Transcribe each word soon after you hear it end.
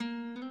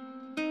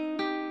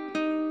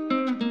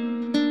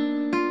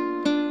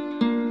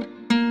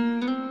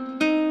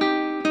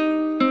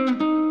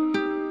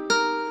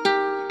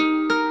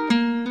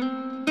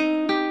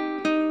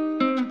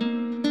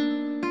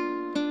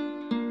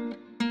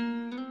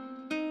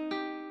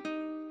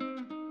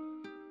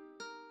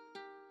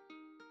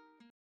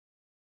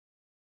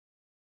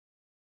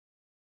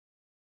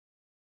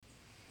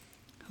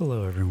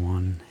Hello,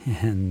 everyone,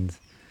 and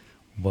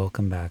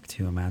welcome back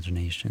to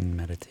Imagination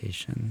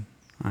Meditation.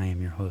 I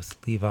am your host,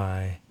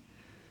 Levi,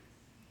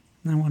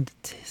 and I wanted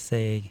to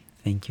say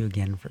thank you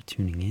again for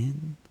tuning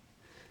in.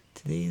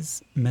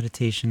 Today's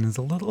meditation is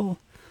a little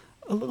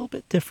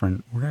bit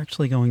different. We're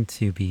actually going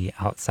to be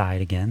outside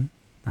again.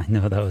 I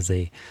know that was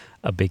a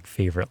big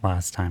favorite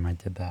last time I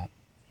did that.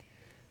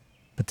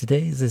 But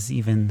today's is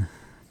even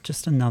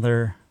just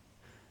another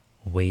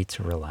way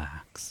to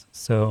relax.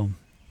 So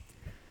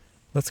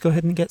let's go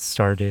ahead and get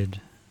started.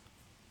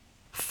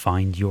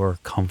 Find your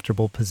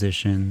comfortable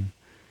position.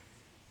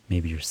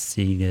 Maybe you're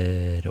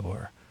seated,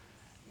 or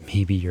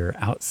maybe you're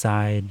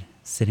outside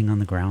sitting on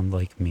the ground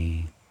like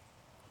me.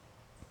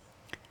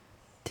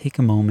 Take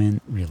a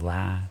moment,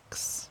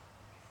 relax.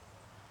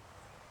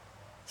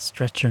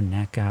 Stretch your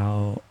neck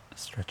out,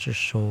 stretch your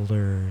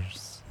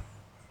shoulders,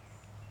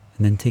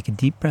 and then take a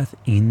deep breath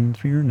in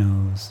through your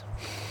nose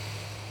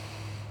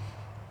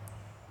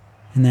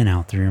and then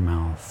out through your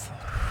mouth.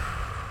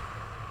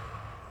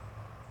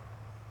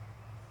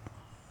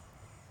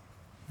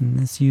 And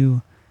as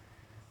you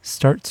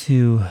start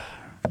to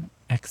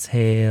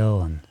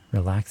exhale and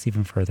relax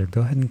even further, go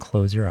ahead and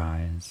close your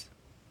eyes.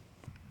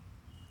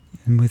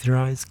 And with your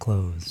eyes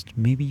closed,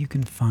 maybe you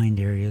can find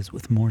areas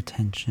with more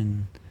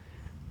tension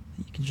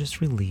that you can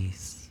just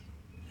release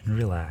and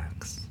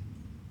relax.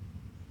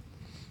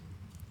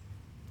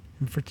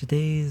 And for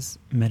today's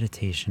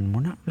meditation,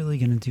 we're not really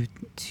going to do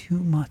too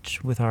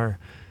much with our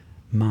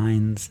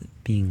minds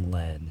being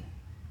led.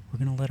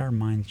 We're going to let our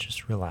minds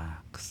just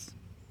relax.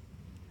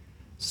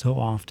 So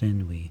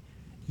often we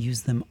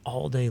use them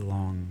all day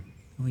long.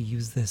 We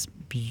use this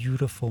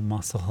beautiful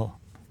muscle,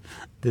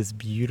 this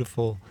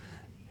beautiful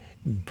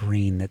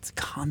brain that's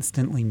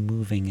constantly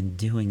moving and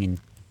doing and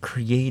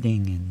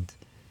creating and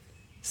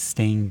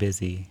staying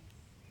busy.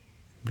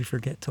 We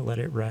forget to let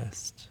it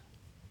rest.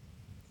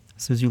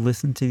 So as you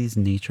listen to these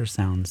nature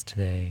sounds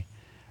today,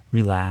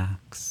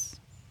 relax,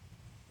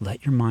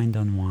 let your mind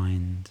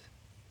unwind,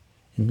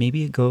 and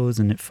maybe it goes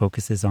and it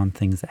focuses on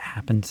things that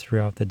happened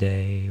throughout the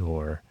day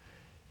or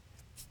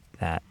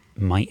that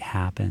might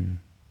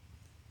happen.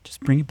 Just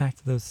bring it back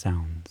to those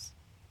sounds.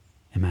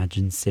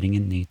 Imagine sitting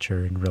in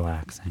nature and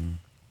relaxing.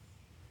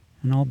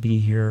 And I'll be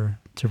here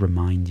to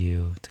remind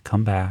you to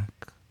come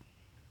back,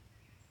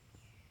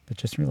 but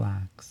just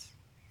relax.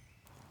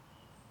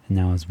 And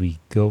now as we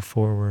go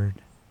forward,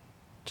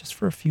 just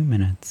for a few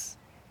minutes,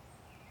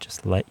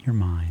 just let your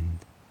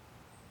mind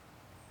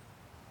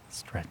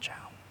stretch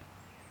out.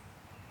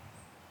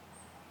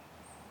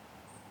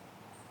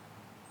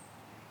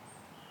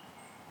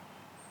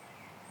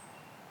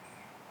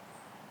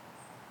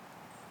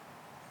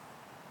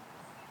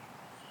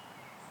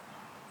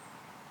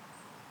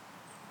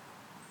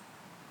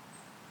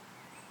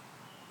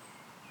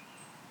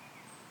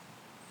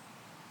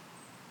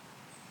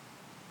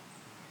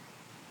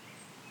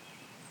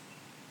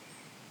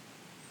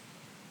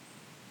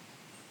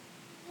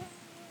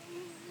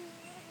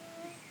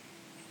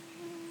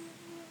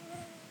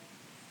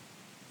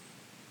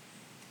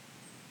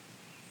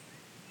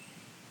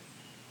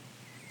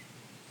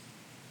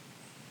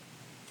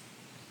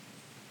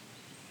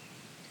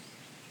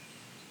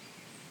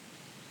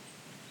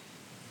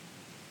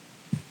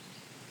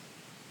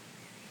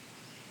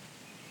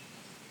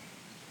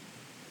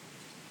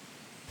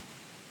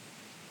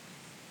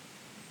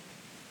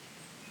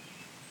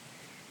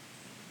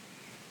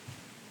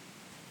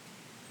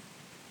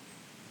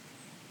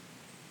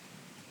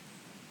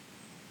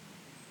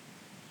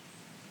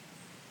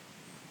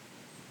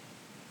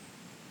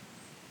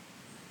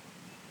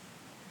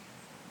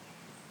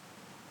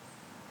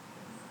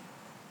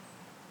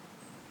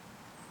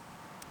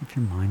 If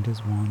your mind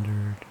has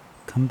wandered,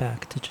 come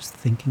back to just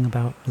thinking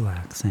about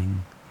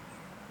relaxing,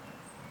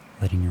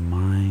 letting your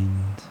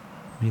mind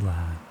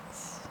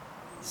relax,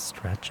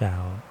 stretch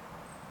out,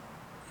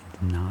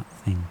 and not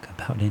think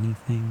about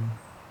anything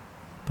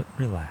but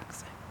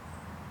relaxing.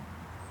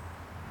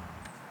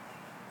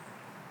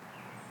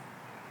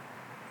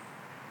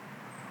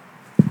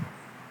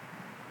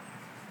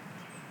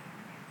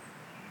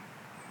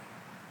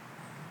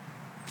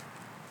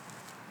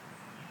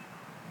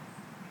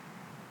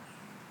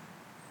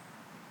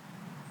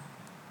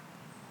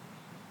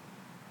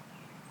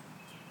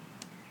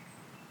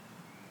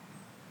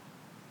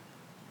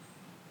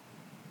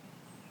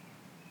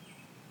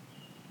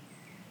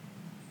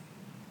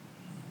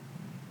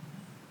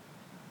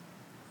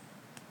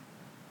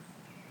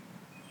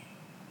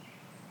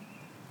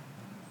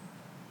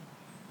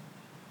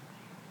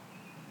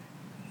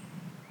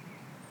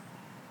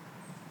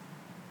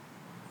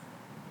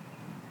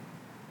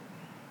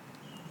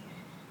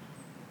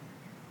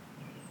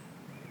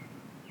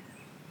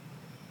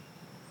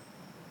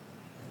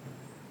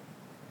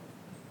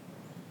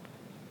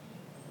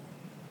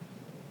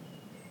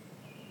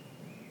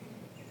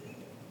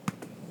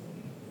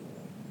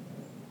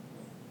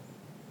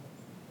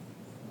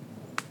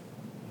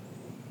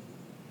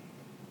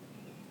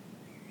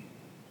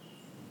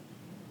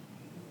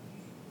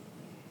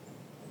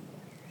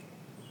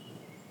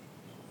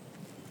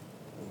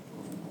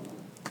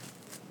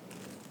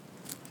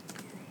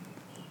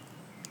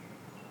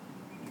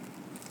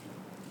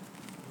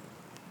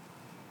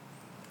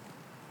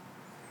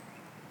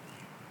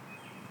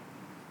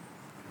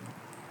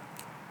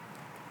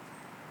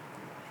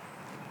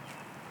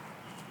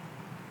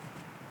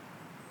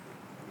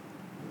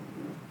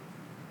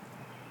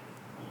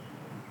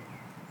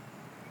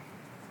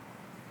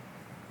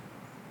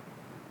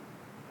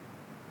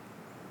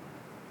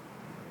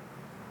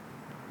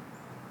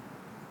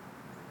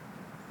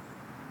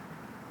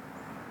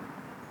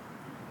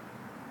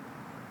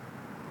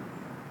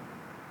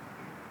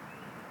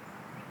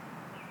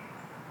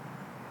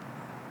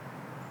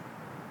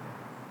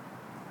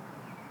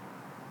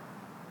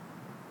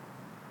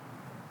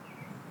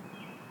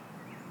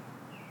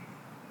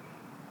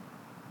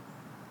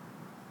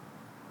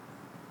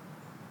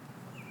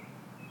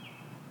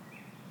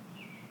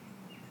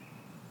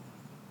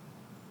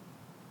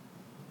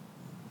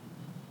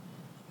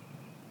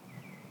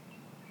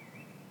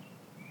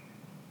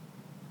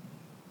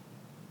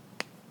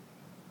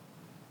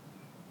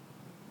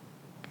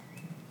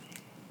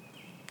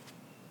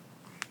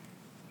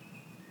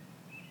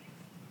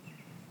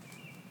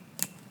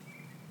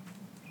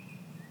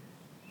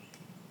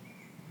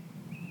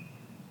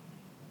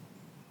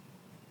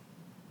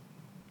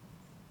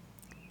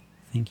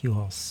 Thank you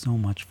all so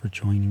much for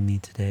joining me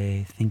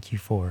today. Thank you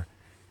for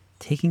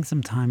taking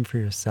some time for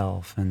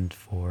yourself and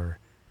for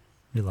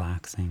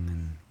relaxing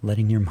and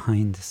letting your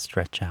mind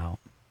stretch out.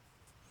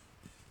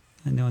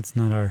 I know it's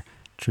not our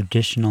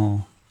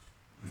traditional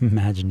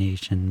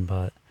imagination,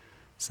 but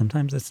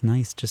sometimes it's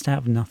nice just to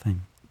have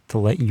nothing, to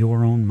let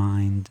your own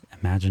mind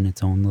imagine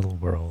its own little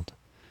world,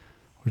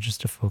 or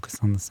just to focus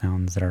on the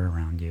sounds that are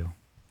around you.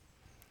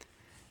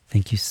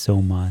 Thank you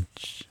so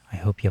much. I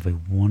hope you have a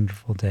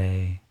wonderful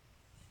day,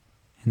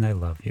 and I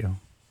love you.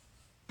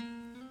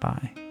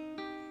 Bye.